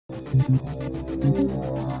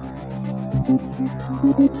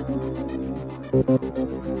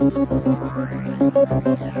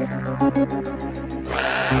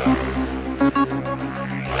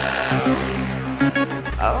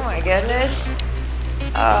Oh my goodness.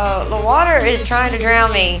 The water is trying to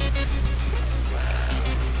drown me.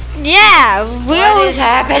 Yeah, what is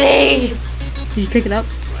happening? Did you pick it up?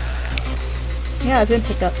 Yeah, it's been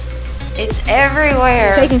picked up. It's everywhere.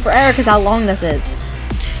 It's taking forever because how long this is.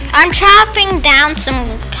 I'm chopping down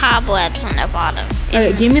some cobwebs on the bottom.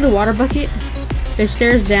 Alright, give me the water bucket. There's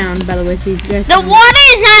stairs down, by the way, so you guys The water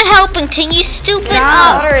is not helping. Can you stupid The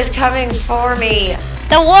up? water is coming for me.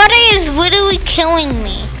 The water is literally killing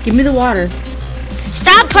me. Give me the water.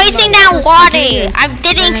 Stop placing down water. I'm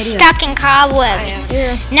getting stuck in cobwebs.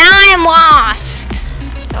 Now I'm lost.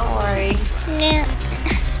 Don't worry. Yeah.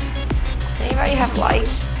 Does anybody have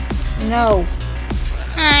lights? No.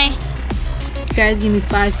 Hi. Guys, give me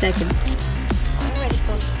 5 seconds. Why am I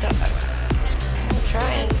still stuck? I'm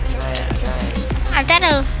trying. I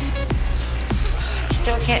gotta. I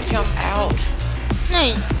still can't jump out. No,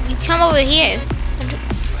 you come over here.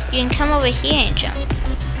 You can come over here and jump.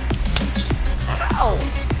 Ow!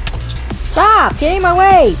 Stop! Get in my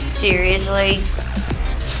way! Seriously?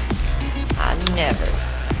 I never.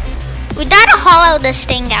 We gotta hollow this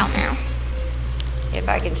thing out now. If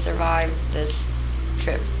I can survive this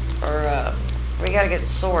trip. Or, we gotta get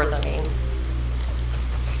swords, I mean.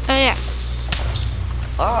 Oh, yeah.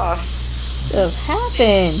 Oh, What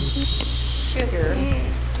happened? sugar.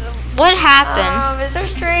 What happened? Is there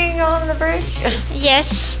string on the bridge?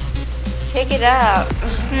 Yes. Pick it up.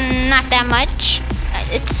 Not that much.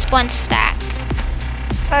 It's one stack.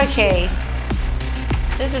 Okay.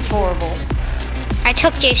 This is horrible. I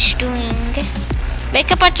took your string.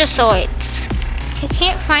 Make a bunch of swords. I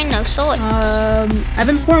can't find no swords. I've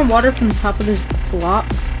been pouring water from the top of this block,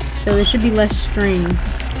 so there should be less string.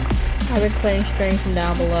 I've been clearing string from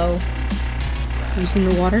down below. Have you seen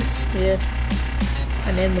the water? Yes.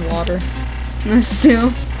 I'm in the water.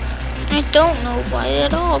 Still. I don't know why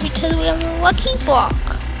at all because we have a lucky block.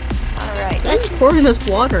 Alright. That's pouring this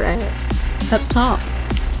water at. Up top.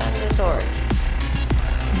 Tons of swords.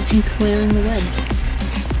 You've been clearing the webs.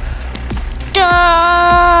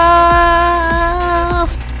 Duh!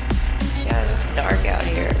 Guys, it's dark out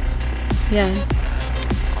here. Yeah.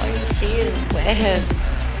 All you see is webs.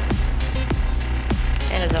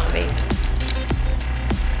 And a zombie.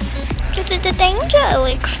 The danger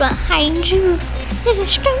lurks behind you. There's a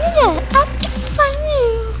stranger out to find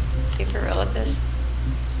you. Are you for real with this?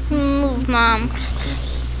 Move, Mom.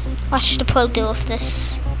 Watch the pro deal with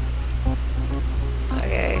this.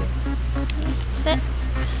 Okay. Sit.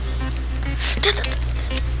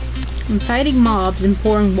 I'm fighting mobs and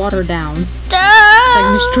pouring water down. So I Duh!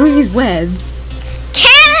 can destroy these webs.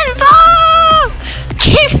 Cannonball!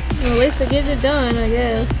 Well, at least I get it done, I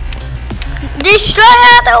guess. Destroy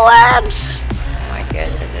all the webs! Oh my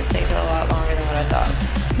goodness, this takes a lot longer than what I thought.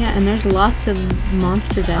 Yeah, and there's lots of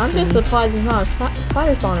monsters out I'm there. just surprised there's not a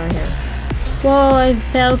spider spawner here. Well, I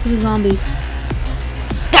fell for the zombies.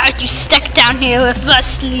 Are you stuck down here with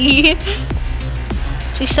Leslie?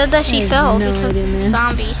 She said that she I have fell no because idea, of the man.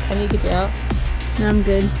 zombie. Can you get you out? No, I'm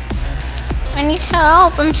good. I need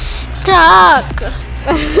help. I'm stuck.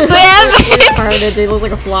 I heard it. They look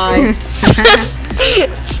like a fly.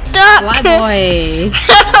 Stuck. Fly boy.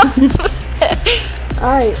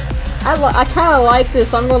 Alright. I kind of like this,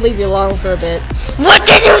 so I'm going to leave you alone for a bit. What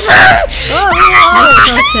did you say?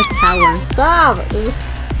 That's just power. Stop! There's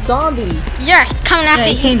zombies. Yeah, coming Yeah, after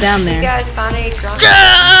it you. came down You there. guys find any drunk?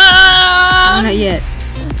 Not yet.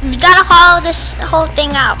 We gotta hollow this whole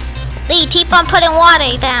thing out. Lee, keep on putting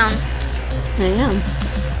water down. I am.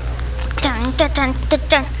 Dun, dun, dun, dun,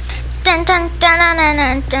 dun. Dun, dun, dun, dun,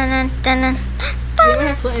 dun, dun, dun, dun, Do you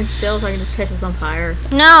have flint and steel so I can just catch this on fire?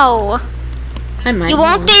 No, I might. you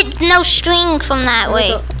won't get no string from that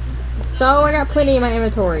way. So I got plenty in my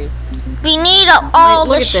inventory. We need all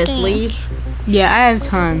Look the at this, string. Lee. Yeah, I have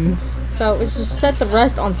tons. So let's just set the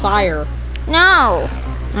rest on fire. No,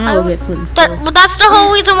 I'm gonna go get flint and steel. but that's the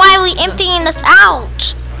whole reason why we emptying this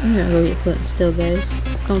out. I'm gonna go get flint and steel, guys.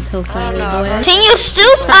 Don't tell Fire no, Boy. Can you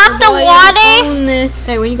scoop out the Boy, water? own this.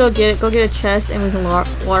 Hey, when you go get a chest and we can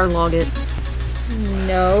waterlog it.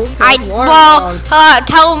 No.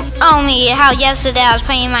 Tell me how yesterday I was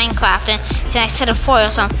playing Minecraft and I set a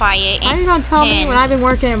forest on fire. How are you gonna tell me when I've been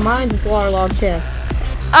working in mines with waterlogged chest?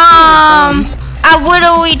 I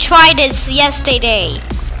literally tried this yesterday,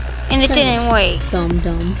 and it didn't work.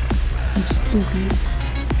 Dumb. Stupid.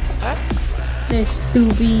 What? They're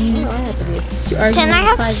stupid. Oh, I have to be. Can I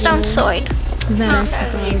have a stone sword? No.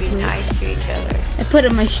 Guys need to be nice to each other. I put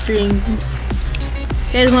in my string.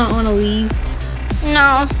 You guys want to leave?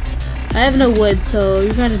 No. I have no wood, so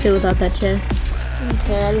you're going to do without that chest.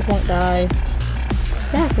 Okay, I just won't die.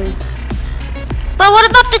 Exactly. But what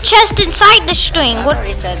about the chest inside the string? I What?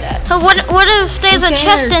 already said that. What if there's a Who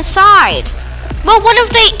chest cares? inside? Well, what if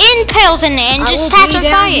they impales in there and just I catch will on be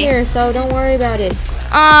down fire? here, so don't worry about it.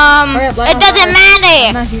 Hurry up, light it on doesn't fire. I'm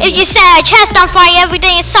matter. not here. If you set a chest on fire,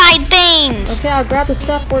 everything inside burns. Okay, I'll grab the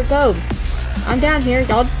stuff where it goes. I'm down here.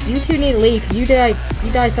 You two need to leave. 'Cause you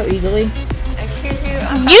die so easily. Excuse you.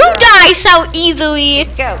 You die so easily.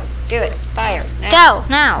 Let's go. Do it. Fire. Now. Go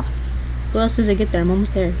now. Well, as soon as I get there, I'm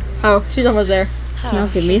almost there. Oh, she's almost there. Oh,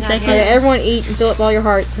 give me a she's not second. here. Okay, everyone eat and fill up all your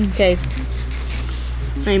hearts in case.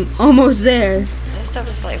 I'm almost there. This stuff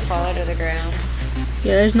just like fall out of the ground.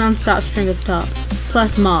 Yeah, there's non-stop string at the top.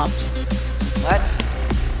 Plus mobs. What?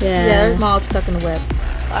 Yeah. Yeah, there's mobs stuck in the web.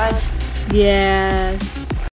 What? Yeah.